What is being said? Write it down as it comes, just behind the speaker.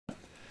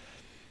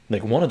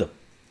Like one of the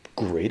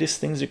greatest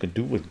things you can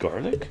do with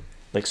garlic,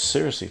 like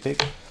seriously,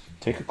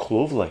 take a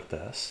clove like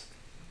this.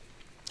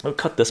 I'll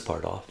cut this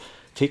part off.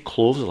 Take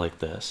cloves like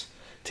this,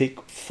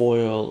 take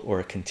foil or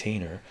a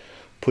container,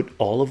 put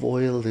olive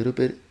oil a little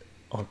bit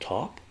on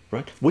top,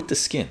 right, with the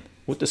skin,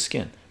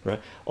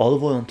 right,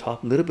 olive oil on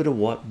top, a little bit of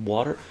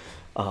water.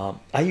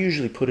 I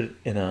usually put it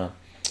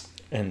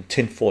in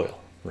tin foil,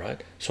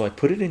 right? So I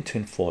put it in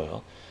tin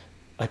foil,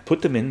 I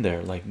put them in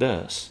there like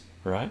this,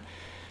 right?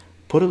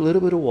 Put a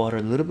little bit of water,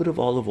 a little bit of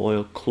olive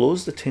oil,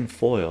 close the tin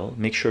foil,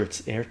 make sure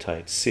it's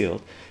airtight,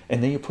 sealed,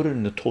 and then you put it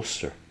in the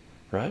toaster,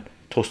 right?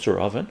 Toaster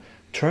oven,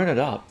 turn it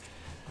up,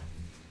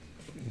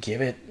 give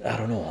it, I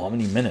don't know how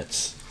many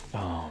minutes,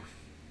 not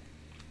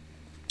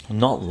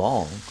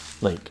long,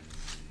 like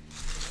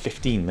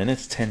 15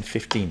 minutes,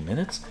 10-15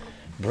 minutes.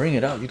 Bring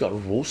it out, you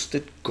got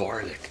roasted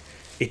garlic.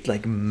 It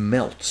like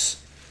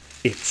melts.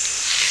 It's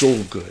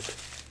so good,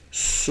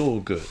 so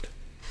good,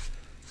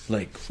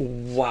 like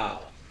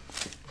wow.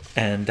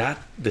 And that,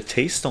 the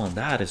taste on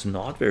that is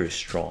not very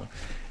strong.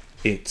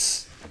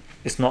 It's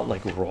not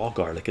like raw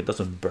garlic, it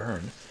doesn't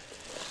burn,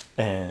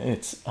 and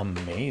it's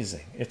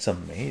amazing. It's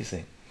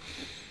amazing.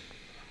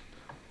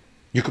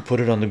 You could put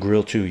it on the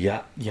grill too.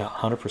 Yeah,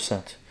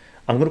 100%.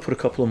 I'm gonna put a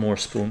couple of more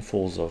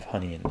spoonfuls of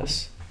honey in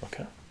this.